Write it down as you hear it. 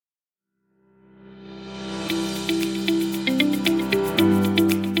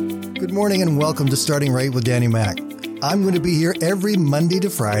Good morning and welcome to Starting Right with Danny Mac. I'm going to be here every Monday to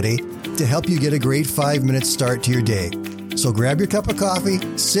Friday to help you get a great 5-minute start to your day. So grab your cup of coffee,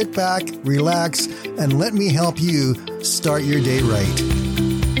 sit back, relax, and let me help you start your day right.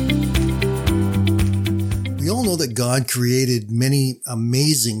 We all know that God created many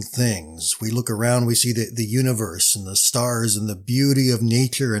amazing things. We look around, we see the universe and the stars and the beauty of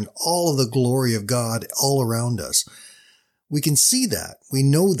nature and all of the glory of God all around us. We can see that. We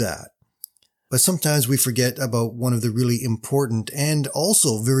know that. But sometimes we forget about one of the really important and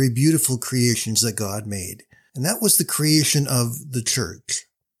also very beautiful creations that God made. And that was the creation of the church.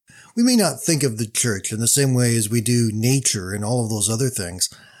 We may not think of the church in the same way as we do nature and all of those other things.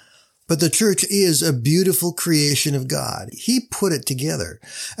 But the church is a beautiful creation of God. He put it together.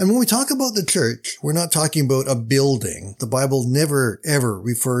 And when we talk about the church, we're not talking about a building. The Bible never, ever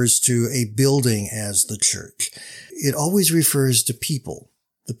refers to a building as the church. It always refers to people,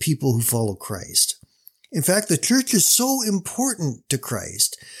 the people who follow Christ. In fact, the church is so important to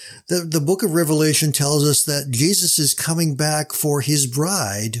Christ that the book of Revelation tells us that Jesus is coming back for his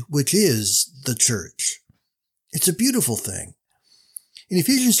bride, which is the church. It's a beautiful thing. In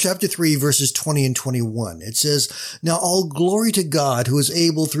Ephesians chapter 3, verses 20 and 21, it says, "Now all glory to God who is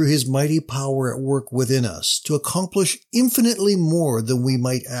able through his mighty power at work within us to accomplish infinitely more than we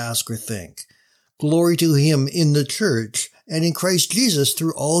might ask or think. Glory to him in the church and in Christ Jesus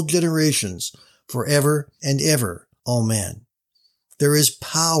through all generations, forever and ever. Amen." There is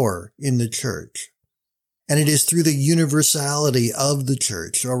power in the church. And it is through the universality of the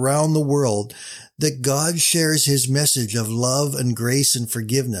church around the world that God shares his message of love and grace and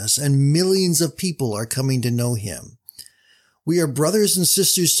forgiveness, and millions of people are coming to know him. We are brothers and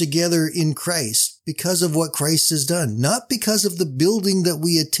sisters together in Christ because of what Christ has done, not because of the building that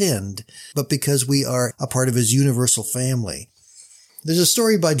we attend, but because we are a part of his universal family. There's a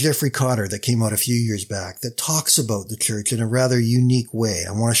story by Jeffrey Cotter that came out a few years back that talks about the church in a rather unique way.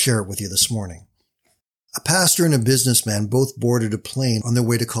 I want to share it with you this morning. A pastor and a businessman both boarded a plane on their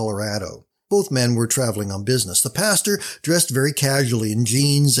way to Colorado. Both men were traveling on business. The pastor dressed very casually in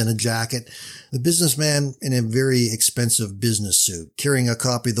jeans and a jacket. The businessman in a very expensive business suit, carrying a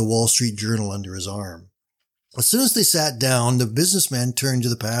copy of the Wall Street Journal under his arm. As soon as they sat down, the businessman turned to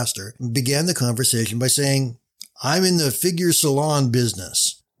the pastor and began the conversation by saying, "I'm in the figure salon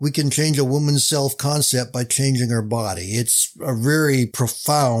business. We can change a woman's self-concept by changing her body. It's a very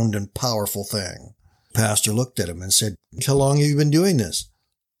profound and powerful thing." The pastor looked at him and said, "How long have you been doing this?"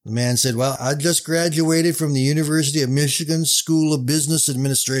 The man said, "Well, I just graduated from the University of Michigan School of Business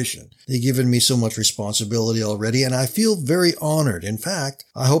Administration. They've given me so much responsibility already, and I feel very honored. In fact,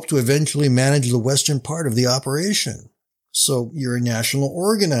 I hope to eventually manage the western part of the operation." "So you're a national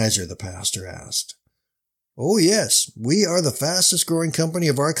organizer?" the pastor asked. "Oh, yes. We are the fastest growing company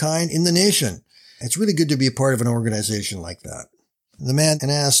of our kind in the nation. It's really good to be a part of an organization like that." The man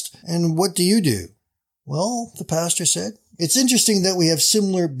asked, "And what do you do?" "Well," the pastor said, "it's interesting that we have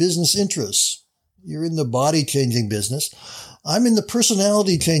similar business interests. You're in the body-changing business. I'm in the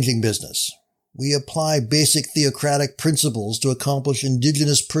personality-changing business. We apply basic theocratic principles to accomplish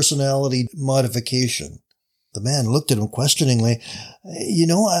indigenous personality modification." The man looked at him questioningly.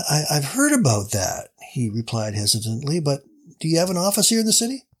 I've heard about that," he replied hesitantly, "but do you have an office here in the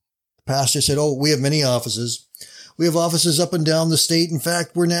city?" The pastor said, "Oh, we have many offices. We have offices up and down the state. In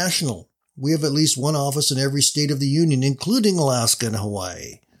fact, we're national. We have at least one office in every state of the union, including Alaska and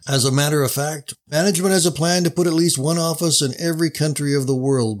Hawaii. As a matter of fact, management has a plan to put at least one office in every country of the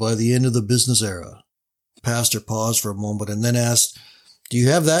world by the end of the business era." The pastor paused for a moment and then asked, "Do you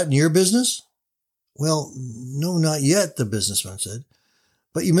have that in your business?" "Well, no, not yet," the businessman said.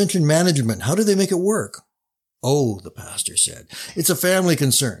 "But you mentioned management. How do they make it work?" "Oh," the pastor said, "it's a family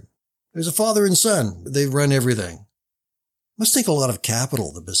concern. There's a father and son. They run everything." "Must take a lot of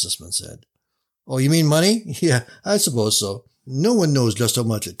capital," the businessman said. "Oh, you mean money?" "Yeah, I suppose so. No one knows just how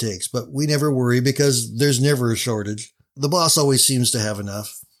much it takes, but we never worry because there's never a shortage. The boss always seems to have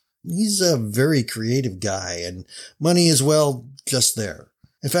enough. He's a very creative guy, and money is, well, just there.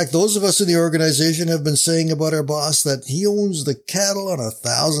 In fact, those of us in the organization have been saying about our boss that he owns the cattle on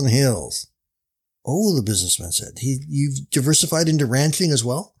 1,000 hills." "Oh," the businessman said, "You've diversified into ranching as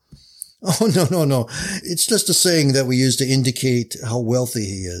well?" "Oh, no. It's just a saying that we use to indicate how wealthy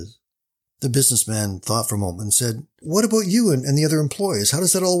he is." The businessman thought for a moment and said, "What about you and the other employees? How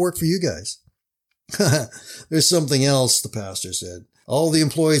does that all work for you guys?" "There's something else," the pastor said. "All the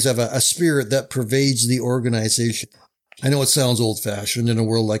employees have a spirit that pervades the organization. I know it sounds old-fashioned in a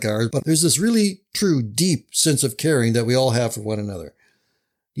world like ours, but there's this really true, deep sense of caring that we all have for one another.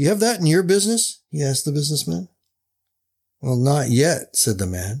 Do you have that in your business?" he asked the businessman. "Well, not yet," said the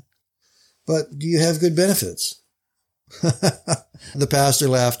man. But do you have good benefits? The pastor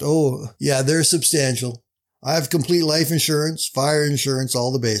laughed. Oh, yeah, they're substantial. I have complete life insurance, fire insurance,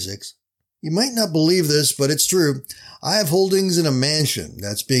 all the basics. You might not believe this, but it's true. I have holdings in a mansion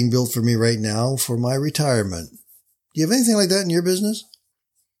that's being built for me right now for my retirement. Do you have anything like that in your business?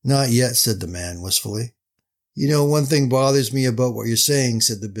 Not yet, said the man wistfully. You know, one thing bothers me about what you're saying,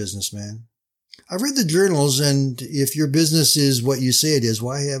 said the businessman. I've read the journals, and if your business is what you say it is,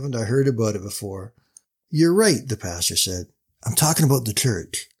 why haven't I heard about it before? You're right, the pastor said. I'm talking about the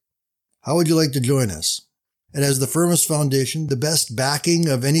church. How would you like to join us? It has the firmest foundation, the best backing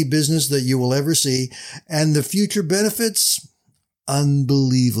of any business that you will ever see, and the future benefits,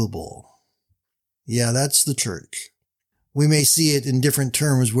 unbelievable. Yeah, that's the church. We may see it in different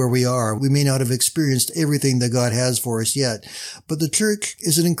terms where we are. We may not have experienced everything that God has for us yet, but the church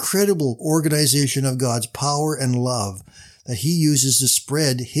is an incredible organization of God's power and love that He uses to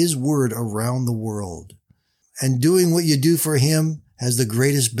spread His word around the world. And doing what you do for Him has the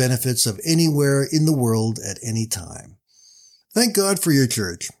greatest benefits of anywhere in the world at any time. Thank God for your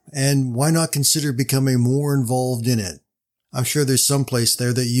church, and why not consider becoming more involved in it? I'm sure there's some place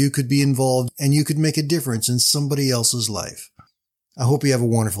there that you could be involved and you could make a difference in somebody else's life. I hope you have a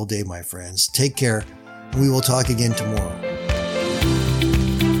wonderful day, my friends. Take care, and we will talk again tomorrow.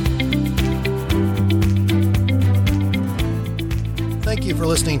 Thank you for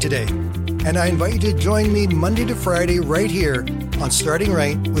listening today, and I invite you to join me Monday to Friday right here on Starting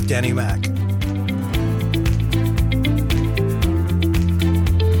Right with Danny Mac.